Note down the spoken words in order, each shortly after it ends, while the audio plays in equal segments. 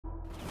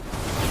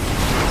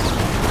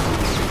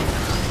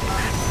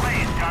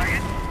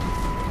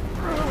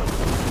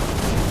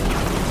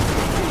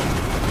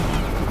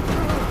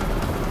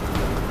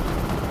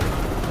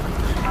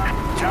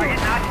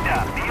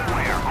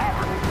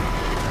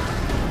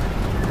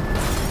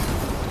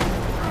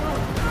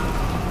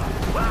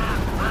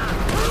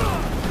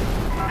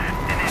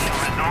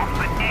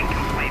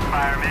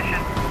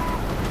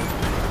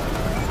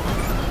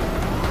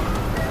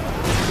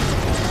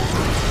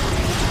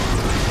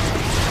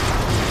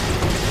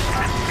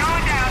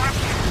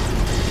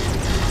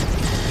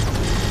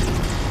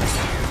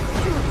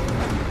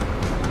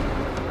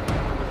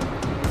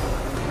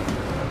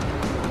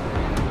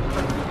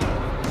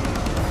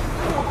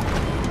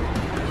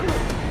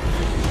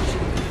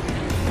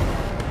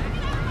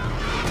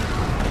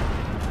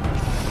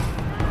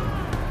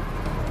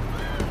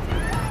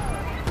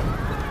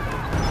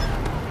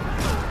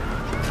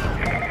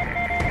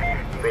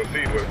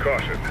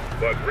caution,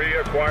 but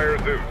reacquire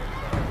Zeus.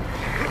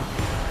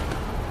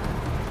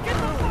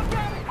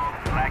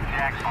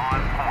 Blackjack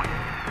on point.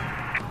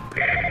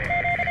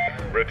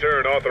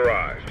 Return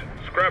authorized.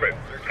 Scrap it.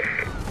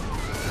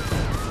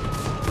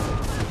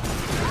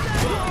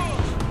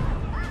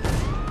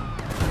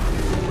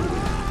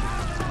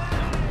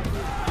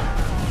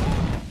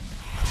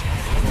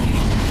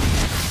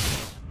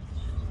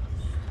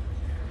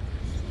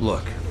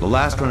 Look, the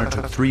last runner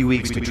took 3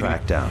 weeks to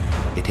track down.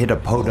 It hit a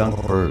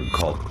podunk bird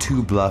called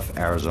Two Bluff,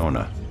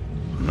 Arizona.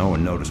 No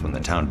one noticed when the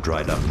town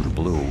dried up and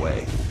blew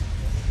away.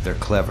 They're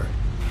clever.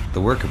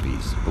 The worker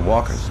bees, the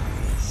walkers,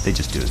 they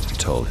just do as they're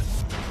told.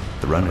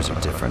 The runners are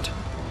different.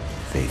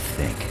 They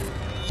think.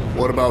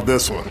 What about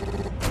this one?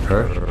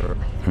 Her?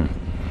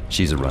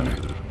 She's a runner,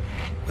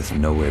 with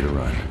nowhere to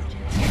run.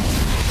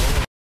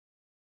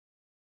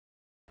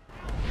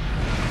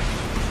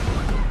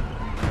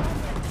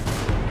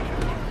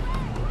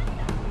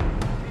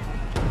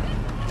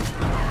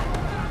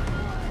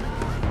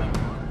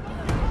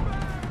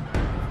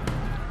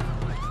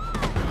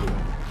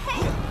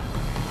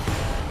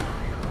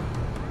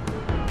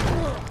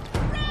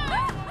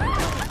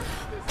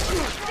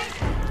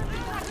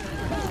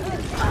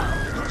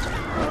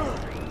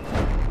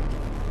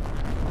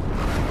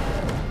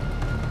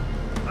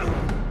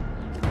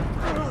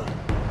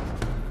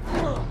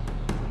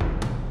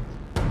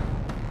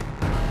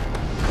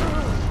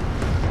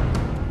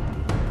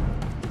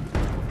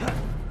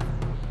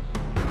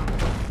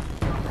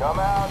 Come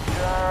out,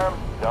 Germ.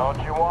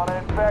 Don't you want to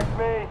infect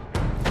me?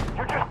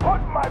 You're just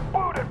putting my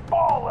boot at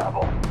ball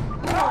level.